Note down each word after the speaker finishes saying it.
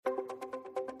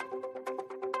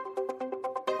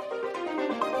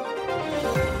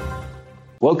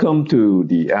Welcome to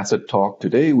the Asset Talk.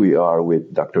 Today we are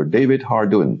with Dr. David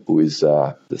Hardoon, who is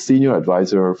the Senior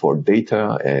Advisor for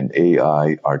Data and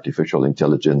AI Artificial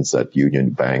Intelligence at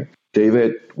UnionBank.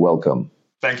 David, welcome.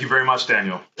 Thank you very much,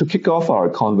 Daniel. To kick off our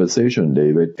conversation,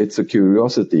 David, it's a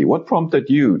curiosity. What prompted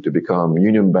you to become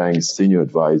UnionBank's Senior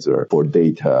Advisor for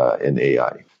Data and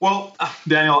AI? Well,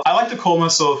 Daniel, I like to call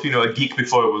myself, a geek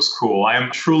before it was cool. I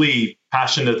am truly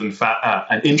passionate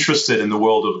and interested in the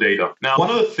world of data. Now, one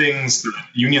of the things that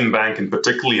UnionBank and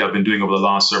particularly have been doing over the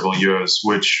last several years,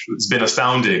 which has been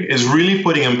astounding, is really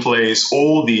putting in place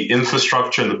all the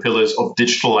infrastructure and the pillars of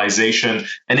digitalization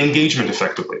and engagement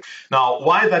effectively. Now,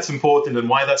 why that's important and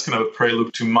why that's kind of a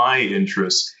prelude to my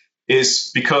interest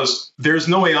is because there's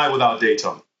no AI without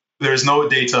data. There's no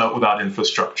data without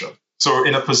infrastructure. So we're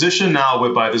in a position now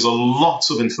whereby there's a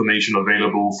lot of information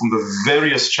available from the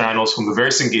various channels, from the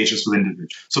various engagements with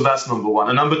individuals. So that's number one.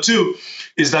 And number two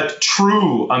is that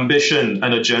true ambition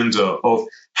and agenda of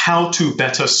how to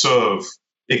better serve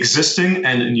existing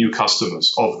and new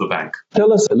customers of the bank.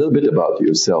 Tell us a little bit about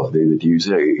yourself, David. You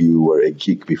say you were a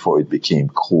geek before it became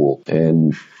cool.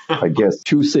 And I guess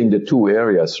choosing the two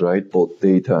areas, right, both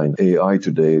data and AI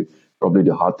today, probably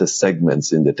the hottest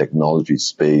segments in the technology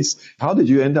space. How did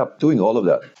you end up doing all of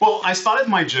that? Well, I started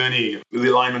my journey with the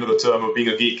alignment of the term of being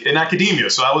a geek in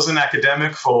academia. So I was an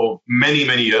academic for many,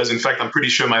 many years. In fact, I'm pretty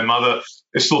sure my mother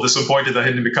is still disappointed that I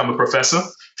didn't become a professor.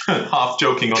 Half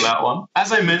joking on that one.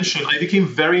 As I mentioned, I became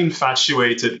very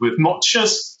infatuated with not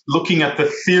just looking at the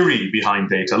theory behind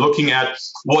data, looking at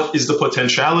what is the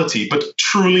potentiality, but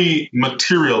truly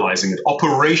materializing it,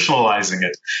 operationalizing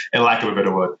it, in lack of a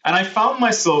better word. And I found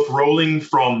myself rolling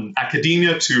from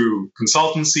academia to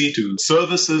consultancy, to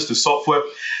services, to software,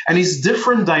 and these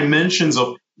different dimensions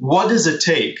of what does it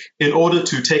take in order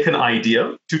to take an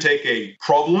idea, to take a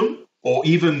problem, or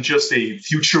even just a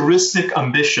futuristic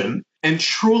ambition, and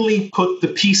truly put the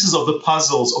pieces of the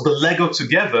puzzles of the Lego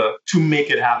together to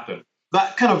make it happen.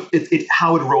 That kind of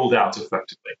how it rolled out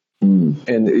effectively.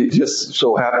 And it just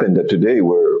so happened that today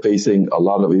we're facing a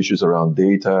lot of issues around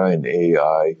data and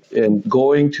AI. And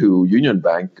going to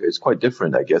UnionBank is quite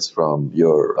different, I guess, from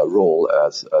your role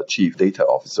as a Chief Data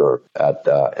Officer at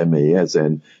MAS.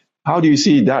 And how do you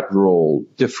see that role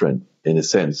different, in a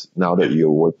sense, now that you're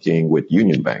working with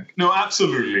UnionBank? No,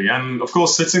 absolutely. And of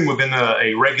course, sitting within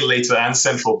a regulator and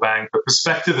central bank, the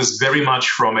perspective is very much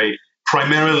from a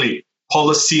primarily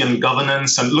policy and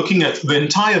governance and looking at the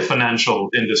entire financial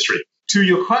industry. To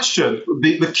your question,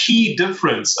 the key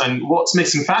difference and what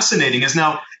makes it fascinating is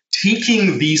now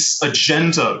taking this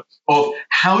agenda of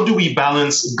how do we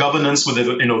balance governance with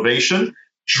innovation,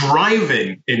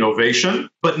 driving innovation,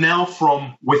 but now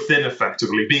from within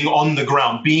effectively, being on the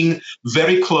ground, being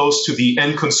very close to the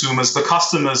end consumers, the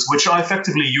customers, which are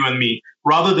effectively you and me,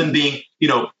 rather than being,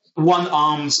 one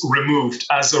arm's removed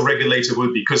as a regulator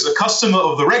would be, because the customer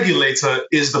of the regulator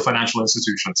is the financial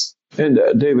institutions. And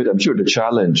David, I'm sure the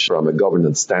challenge from a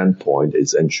governance standpoint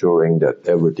is ensuring that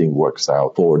everything works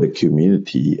out for the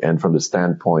community. And from the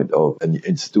standpoint of an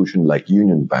institution like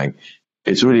UnionBank,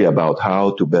 it's really about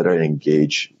how to better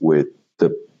engage with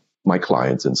my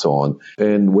clients and so on.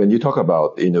 And when you talk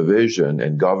about innovation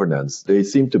and governance, they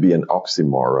seem to be an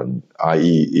oxymoron,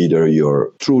 i.e. either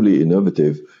you're truly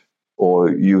innovative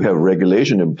or you have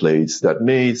regulation in place that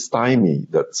may stymie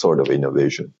that sort of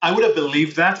innovation. I would have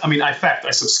believed that. In fact,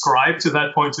 I subscribe to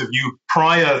that point of view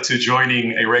prior to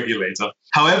joining a regulator.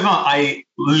 However, I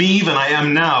leave and I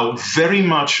am now very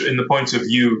much in the point of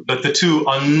view that the two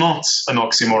are not an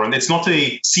oxymoron. It's not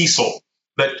a seesaw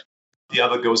that the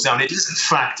other goes down. It is, in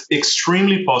fact,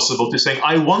 extremely possible to say,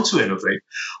 I want to innovate.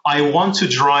 I want to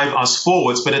drive us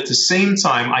forwards, but at the same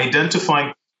time,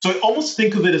 identifying. So I almost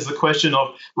think of it as the question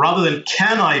of rather than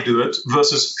can I do it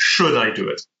versus should I do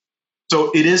it? So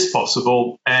it is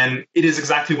possible, and it is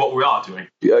exactly what we are doing.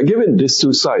 Yeah, given these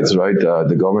two sides, right,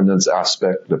 the governance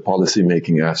aspect, the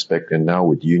policy-making aspect, and now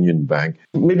with UnionBank,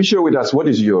 maybe share with us what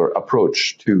is your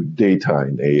approach to data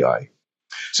and AI?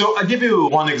 So I'll give you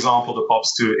one example that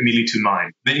pops immediately to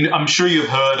mind. I'm sure you've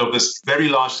heard of this very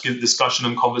large discussion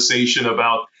and conversation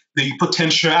about the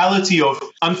potentiality of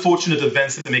unfortunate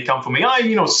events that may come from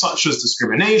AI, such as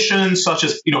discrimination, such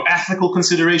as, ethical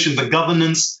consideration, the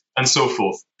governance, and so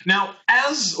forth. Now,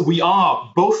 as we are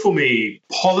both from a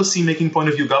policy-making point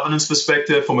of view, governance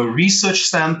perspective, from a research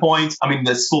standpoint,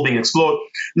 that's still being explored,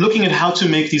 looking at how to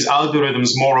make these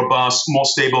algorithms more robust, more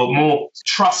stable, more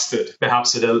trusted,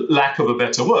 perhaps at a lack of a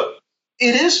better word.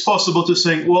 It is possible to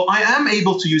say, well, I am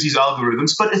able to use these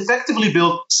algorithms, but effectively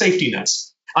build safety nets.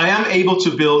 I am able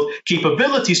to build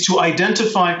capabilities to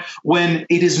identify when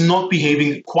it is not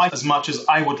behaving quite as much as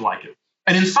I would like it.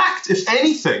 And in fact, if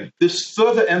anything, this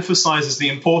further emphasizes the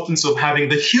importance of having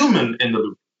the human in the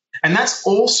loop. And that's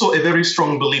also a very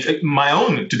strong belief, my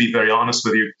own, to be very honest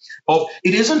with you, of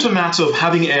it isn't a matter of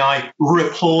having AI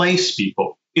replace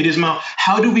people. It is about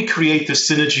how do we create the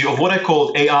synergy of what I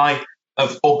call AI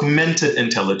of augmented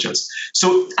intelligence.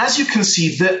 So as you can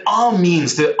see, there are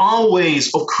means, there are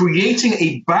ways of creating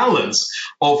a balance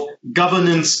of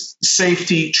governance,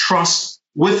 safety, trust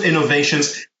with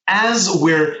innovations as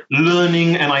we're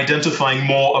learning and identifying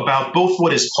more about both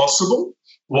what is possible,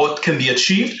 what can be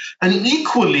achieved, and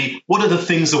equally, what are the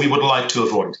things that we would like to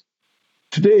avoid.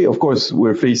 Today, of course,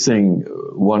 we're facing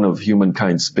one of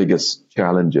humankind's biggest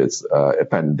challenges, a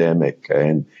pandemic,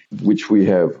 and which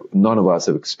none of us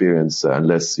have experienced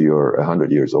unless you're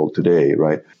 100 years old today,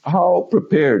 right? How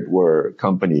prepared were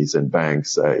companies and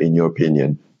banks, in your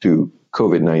opinion, to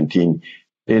COVID-19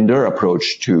 in their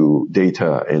approach to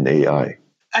data and AI?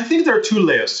 I think there are two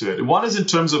layers to it. One is in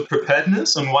terms of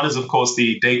preparedness, and one is, of course,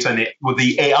 the data and with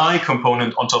the AI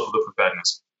component on top of the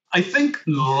preparedness. I think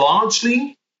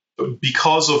largely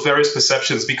because of various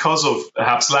perceptions, because of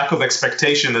perhaps lack of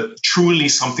expectation that truly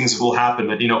something will happen,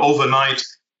 that, overnight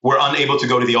we're unable to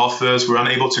go to the office, we're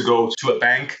unable to go to a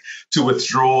bank to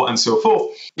withdraw and so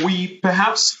forth, we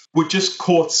perhaps were just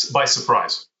caught by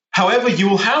surprise. However, you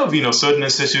will have, certain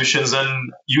institutions,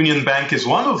 and UnionBank is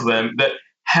one of them, that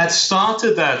had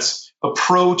started that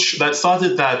approach, that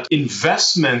started that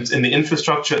investment in the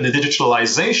infrastructure and the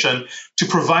digitalization to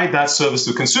provide that service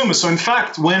to consumers. So in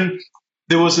fact, when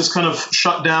there was this kind of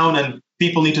shutdown and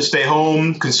people need to stay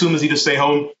home, consumers need to stay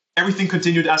home, everything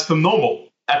continued as per normal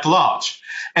at large.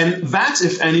 And that,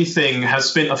 if anything,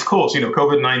 has been, of course,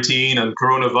 COVID-19 and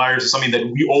coronavirus is something that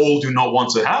we all do not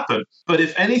want to happen. But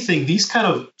if anything, these kind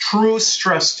of true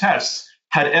stress tests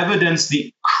had evidenced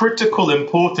the critical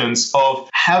importance of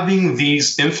having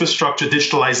these infrastructure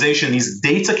digitalization, these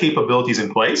data capabilities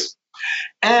in place.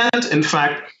 And in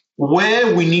fact,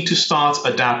 where we need to start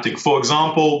adapting. For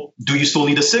example, do you still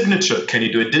need a signature? Can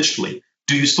you do it digitally?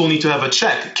 Do you still need to have a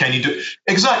check? Can you do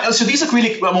exactly? So these are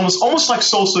really almost like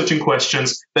soul-searching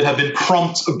questions that have been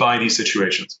prompted by these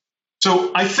situations.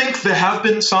 So I think there have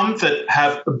been some that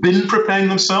have been preparing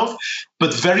themselves,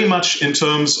 but very much in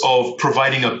terms of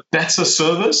providing a better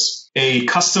service, a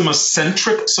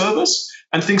customer-centric service.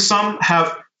 And I think some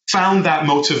have found that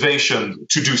motivation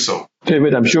to do so.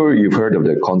 David, I'm sure you've heard of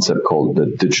the concept called the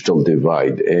digital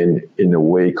divide. And in a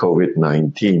way,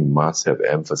 COVID-19 must have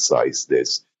emphasized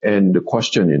this. And the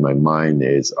question in my mind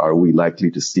is, are we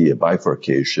likely to see a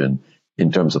bifurcation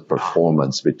in terms of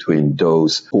performance between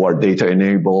those who are data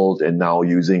enabled and now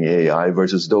using AI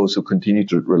versus those who continue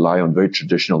to rely on very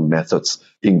traditional methods,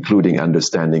 including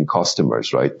understanding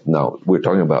customers, right? Now, we're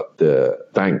talking about the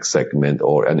bank segment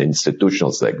or an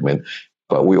institutional segment,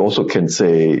 but we also can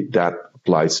say that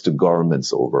applies to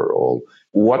governments overall.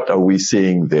 What are we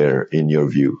seeing there in your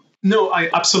view? No,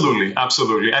 absolutely.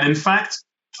 And in fact,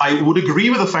 I would agree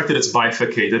with the fact that it's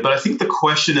bifurcated, but I think the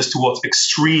question is to what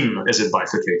extreme is it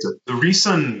bifurcated? The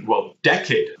recent,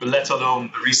 decade, let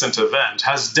alone the recent event,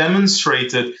 has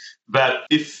demonstrated that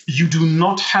if you do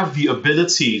not have the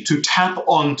ability to tap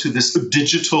onto this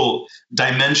digital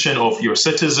dimension of your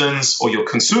citizens or your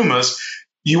consumers,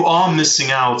 you are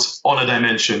missing out on a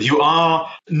dimension. You are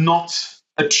not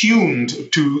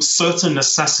attuned to certain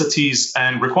necessities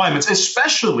and requirements,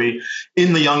 especially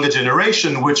in the younger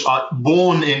generation, which are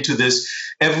born into this,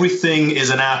 everything is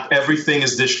an app, everything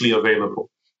is digitally available.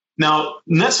 Now,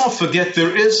 let's not forget,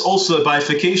 there is also a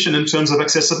bifurcation in terms of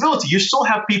accessibility. You still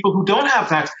have people who don't have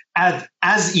that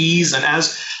as ease and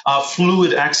as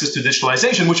fluid access to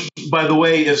digitalization, which, by the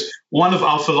way, is one of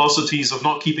our philosophies of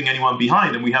not keeping anyone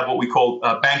behind. And we have what we call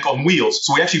bank on wheels.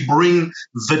 So we actually bring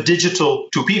the digital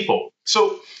to people.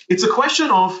 So it's a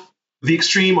question of the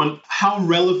extreme on how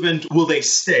relevant will they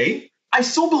stay. I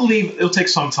still believe it'll take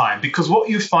some time, because what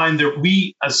you find that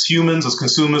we as humans, as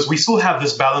consumers, we still have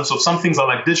this balance of some things I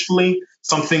like digitally,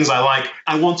 some things I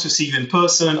want to see in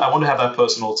person, I want to have that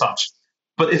personal touch.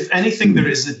 But if anything, there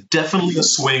is definitely a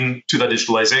swing to that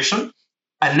digitalization.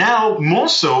 And now more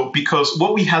so because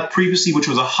what we had previously, which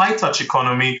was a high-touch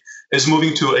economy, is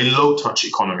moving to a low-touch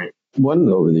economy. One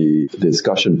of the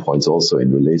discussion points also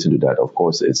in relation to that, of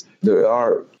course, is there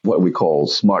are what we call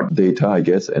smart data, I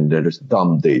guess, and there's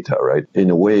dumb data, right? In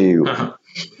a way,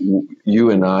 you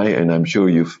and I, and I'm sure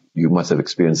you must have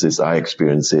experienced this, I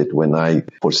experienced it when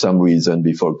for some reason,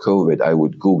 before COVID, I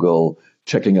would Google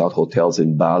checking out hotels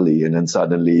in Bali, and then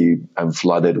suddenly I'm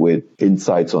flooded with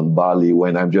insights on Bali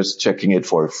when I'm just checking it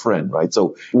for a friend, right?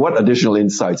 So what additional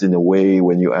insights, in a way,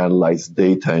 when you analyze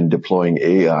data and deploying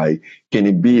AI, can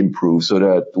it be improved so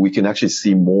that we can actually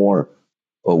see more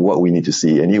what we need to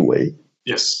see anyway.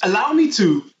 Yes. Allow me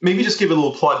to maybe just give a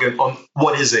little plug on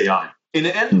what is AI. In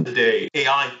the end of the day,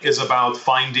 AI is about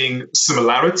finding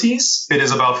similarities. It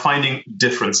is about finding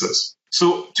differences.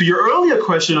 So to your earlier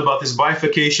question about this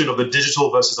bifurcation of the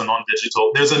digital versus the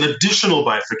non-digital, there's an additional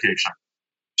bifurcation.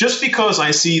 Just because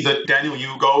I see that Daniel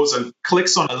Yu goes and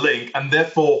clicks on a link and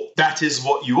therefore that is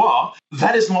what you are,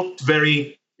 that is not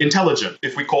very intelligent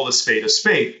if we call a spade a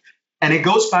spade. And it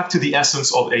goes back to the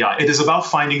essence of AI. It is about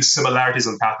finding similarities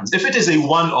and patterns. If it is a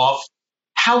one-off,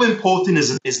 how important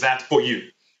is that for you?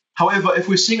 However, if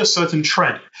we're seeing a certain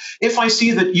trend, if I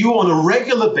see that you on a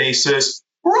regular basis,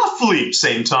 roughly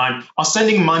same time, are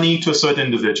sending money to a certain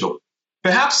individual,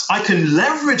 perhaps I can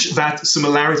leverage that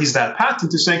similarities, that pattern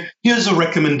to say, here's a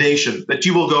recommendation that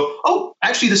you will go, oh,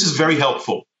 actually, this is very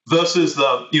helpful versus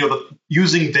the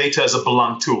using data as a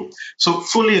blunt tool. So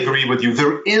fully agree with you.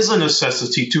 There is a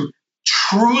necessity to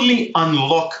truly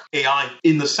unlock AI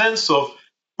in the sense of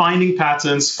finding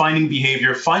patterns, finding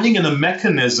behavior, finding a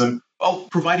mechanism of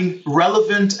providing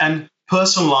relevant and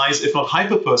personalized, if not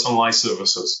hyper-personalized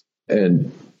services.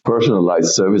 And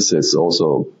personalized services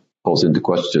also calls into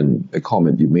question a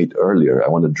comment you made earlier. I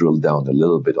want to drill down a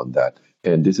little bit on that.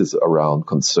 And this is around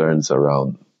concerns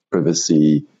around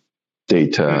privacy,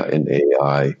 data, and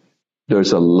AI.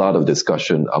 There's a lot of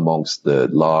discussion amongst the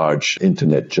large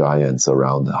internet giants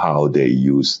around how they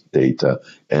use data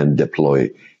and deploy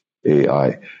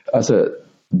AI. As a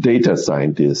data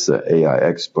scientist, AI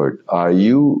expert, are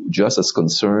you just as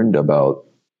concerned about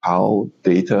how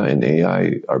data and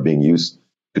AI are being used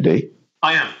today?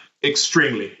 I am.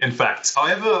 Extremely, in fact.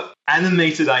 However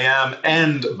animated I am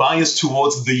and biased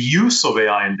towards the use of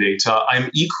AI and data, I'm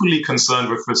equally concerned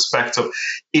with respect of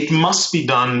it must be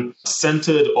done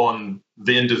centered on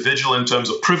the individual in terms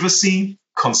of privacy,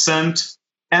 consent,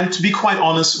 and to be quite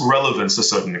honest, relevance to a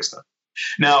certain extent.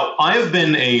 Now, I have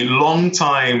been a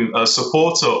long-time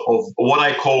supporter of what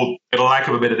I call, for lack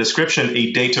of a better description,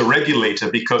 a data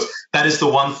regulator, because that is the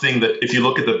one thing that if you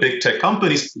look at the big tech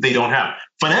companies, they don't have.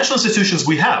 Financial institutions,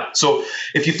 we have. So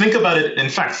if you think about it, in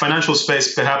fact, financial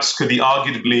space perhaps could be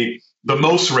arguably the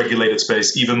most regulated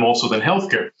space, even more so than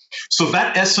healthcare. So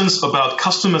that essence about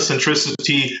customer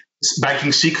centricity,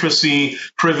 banking secrecy,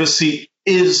 privacy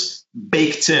is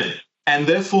baked in. And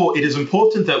therefore, it is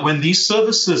important that when these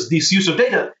services, this use of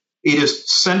data, it is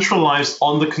centralized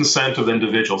on the consent of the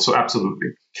individual. So absolutely.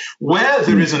 Where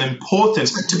there is an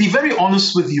importance, to be very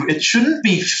honest with you, it shouldn't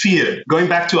be feared. Going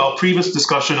back to our previous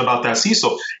discussion about that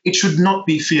seesaw, it should not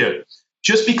be feared.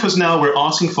 Just because now we're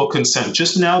asking for consent,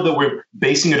 just now that we're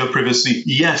basing it on privacy,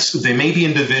 yes, there may be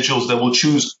individuals that will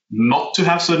choose not to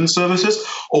have certain services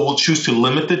or will choose to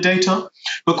limit the data.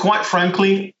 But quite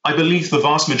frankly, I believe the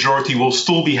vast majority will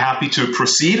still be happy to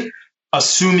proceed,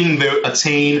 assuming they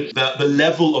attain the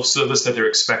level of service that they're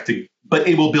expecting. But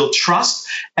it will build trust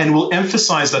and will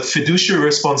emphasize that fiduciary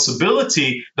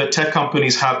responsibility that tech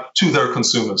companies have to their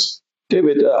consumers.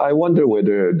 David, I wonder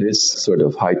whether this sort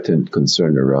of heightened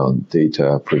concern around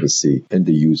data privacy and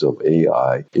the use of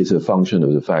AI is a function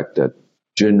of the fact that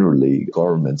generally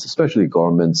governments, especially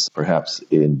governments perhaps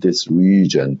in this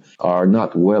region, are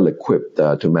not well equipped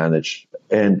to manage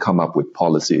and come up with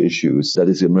policy issues that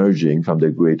is emerging from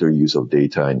the greater use of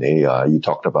data and AI. You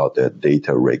talked about the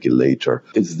data regulator.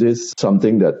 Is this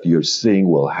something that you're seeing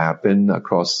will happen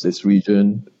across this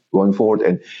region going forward?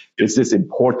 And is this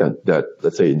important that,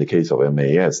 let's say in the case of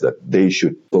MAS, that they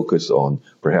should focus on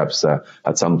perhaps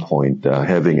at some point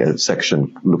having a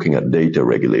section looking at data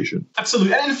regulation?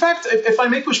 Absolutely. And in fact, if I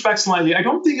may push back slightly, I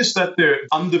don't think it's that they're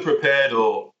underprepared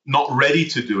or not ready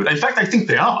to do it. In fact, I think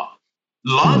they are.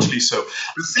 Largely so.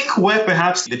 I think where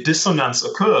perhaps the dissonance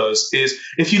occurs is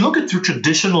if you look at the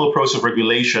traditional approach of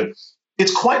regulation,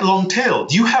 it's quite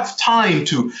long-tailed. You have time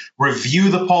to review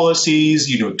the policies,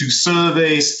 do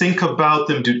surveys, think about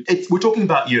them. We're talking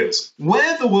about years.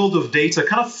 Where the world of data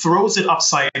kind of throws it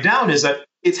upside down is that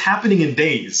it's happening in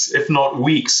days, if not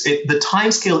weeks. The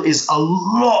timescale is a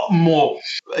lot more,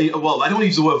 well, I don't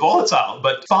use the word volatile,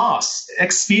 but fast,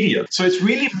 expedient. So it's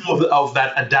really more of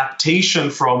that adaptation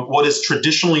from what is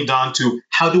traditionally done to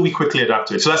how do we quickly adapt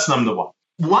to it. So that's number one.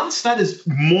 Once that is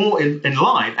more in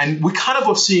line, and we kind of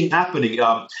are seeing happening,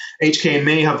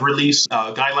 HKMA have released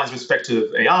guidelines with respect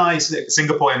to AI,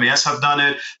 Singapore MAS have done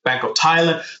it, Bank of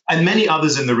Thailand, and many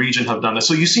others in the region have done it.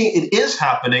 So you see it is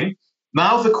happening.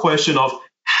 Now the question of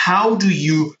how do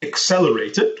you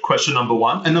accelerate it? Question number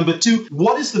one. And number two,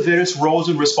 what is the various roles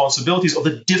and responsibilities of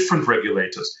the different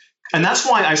regulators? And that's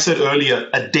why I said earlier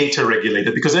a data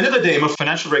regulator, because at the end of the day, I'm a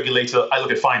financial regulator, I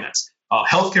look at finance.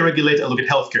 Healthcare regulator, I look at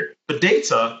healthcare. But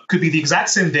data could be the exact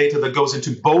same data that goes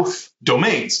into both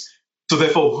domains. So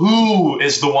therefore, who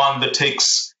is the one that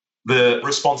takes the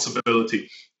responsibility?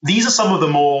 These are some of the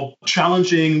more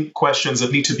challenging questions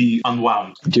that need to be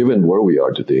unwound. Given where we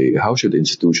are today, how should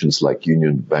institutions like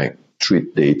Union Bank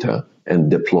treat data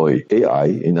and deploy AI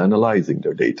in analyzing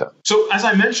their data? So as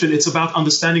I mentioned, it's about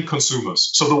understanding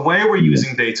consumers. So the way we're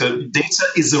using data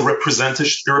is a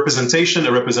representation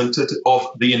of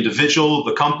the individual,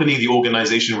 the company, the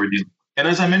organization we're dealing with. And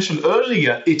as I mentioned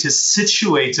earlier, it is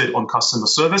situated on customer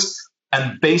service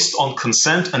and based on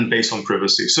consent and based on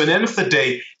privacy. So at the end of the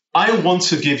day, I want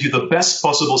to give you the best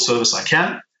possible service I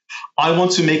can. I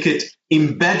want to make it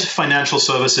embed financial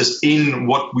services in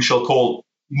what we shall call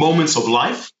moments of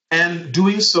life, and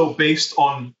doing so based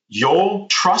on your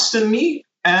trust in me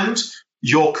and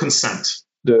your consent.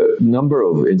 The number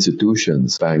of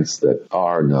institutions, banks that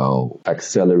are now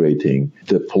accelerating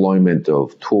deployment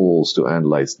of tools to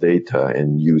analyze data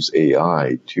and use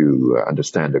AI to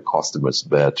understand their customers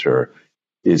better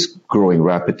is growing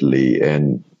rapidly.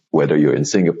 And whether you're in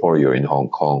Singapore, you're in Hong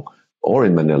Kong, or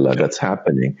in Manila, that's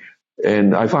happening.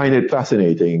 And I find it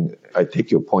fascinating. I take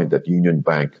your point that Union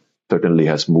Bank certainly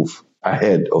has moved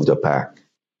ahead of the pack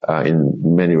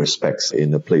in many respects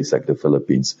in a place like the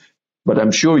Philippines. But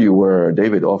I'm sure you were,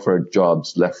 David, offered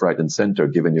jobs left, right, and center,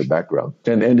 given your background,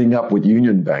 and ending up with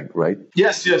Union Bank, right?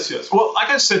 Yes. Well, like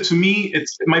I said, to me,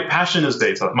 my passion is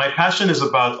data. My passion is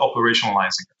about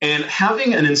operationalizing. And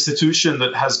having an institution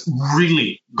that has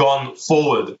really gone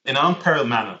forward in an unparalleled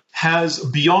manner, has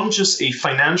beyond just a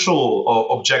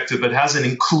financial objective, but has an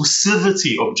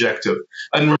inclusivity objective.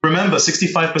 And remember,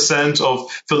 65%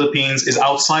 of Philippines is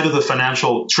outside of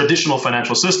the traditional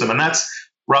financial system, and that's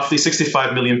roughly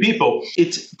 65 million people.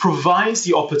 It provides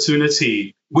the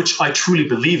opportunity, which I truly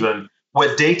believe in,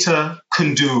 where data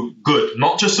can do good,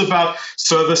 not just about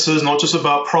services, not just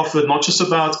about profit, not just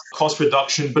about cost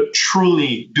reduction, but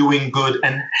truly doing good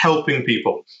and helping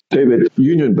people. David,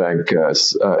 Union Bank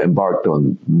has embarked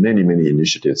on many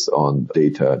initiatives on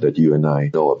data that you and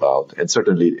I know about, and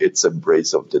certainly its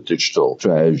embrace of the digital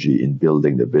strategy in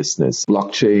building the business.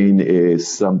 Blockchain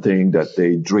is something that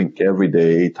they drink every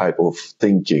day type of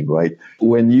thinking, right?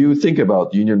 When you think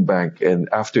about Union Bank and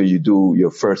after you do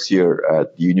your first year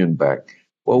at Union Bank,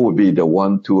 what would be the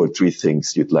 1, 2, or 3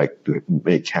 things you'd like to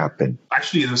make happen?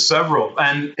 Actually, there's several.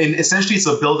 And essentially, it's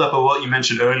a build-up of what you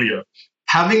mentioned earlier.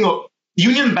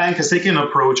 Union Bank has taken an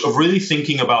approach of really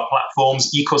thinking about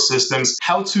platforms, ecosystems,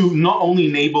 how to not only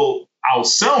enable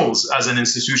ourselves as an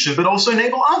institution, but also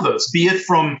enable others, be it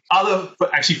from other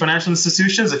financial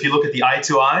institutions, if you look at the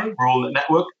I2I, Rural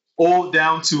Network, or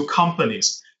down to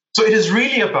companies. So it is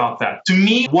really about that. To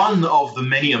me, one of the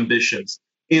many ambitions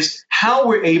is how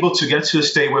we're able to get to a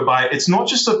state whereby it's not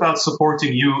just about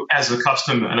supporting you as a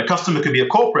customer, and a customer could be a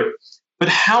corporate, but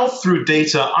how through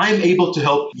data I'm able to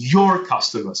help your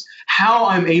customers, how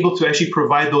I'm able to actually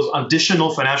provide those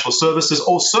additional financial services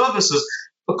or services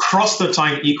across the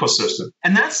entire ecosystem.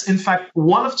 And that's, in fact,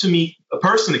 to me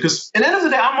personally, because at the end of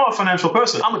the day, I'm not a financial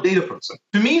person, I'm a data person.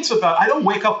 To me, it's about, I don't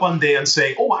wake up one day and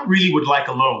say, oh, I really would like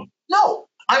a loan. No.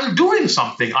 I'm doing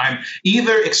something. I'm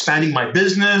either expanding my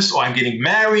business, or I'm getting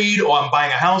married, or I'm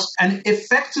buying a house. And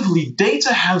effectively,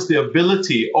 data has the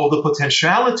ability or the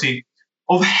potentiality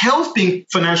of helping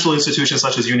financial institutions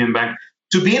such as Union Bank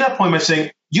to be in a point of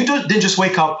saying, you didn't just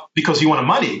wake up because you want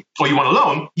money or you want a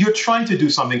loan. You're trying to do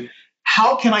something.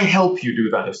 How can I help you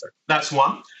do that effect? That's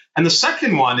one. And the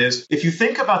second one is, if you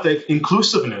think about the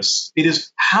inclusiveness, it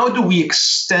is how do we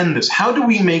extend this? How do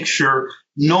we make sure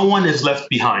no one is left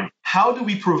behind? How do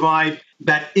we provide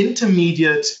that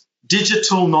intermediate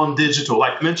digital, non-digital,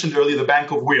 like mentioned earlier, the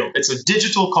Bank of Wheel? It's a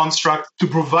digital construct to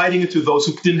providing it to those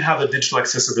who didn't have the digital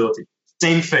accessibility.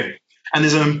 Same thing. And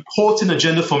there's an important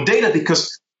agenda from data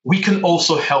because we can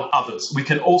also help others. We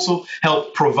can also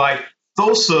help provide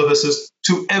those services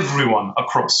to everyone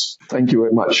across. Thank you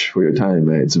very much for your time.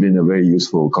 It's been a very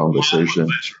useful conversation.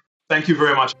 Thank you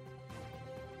very much.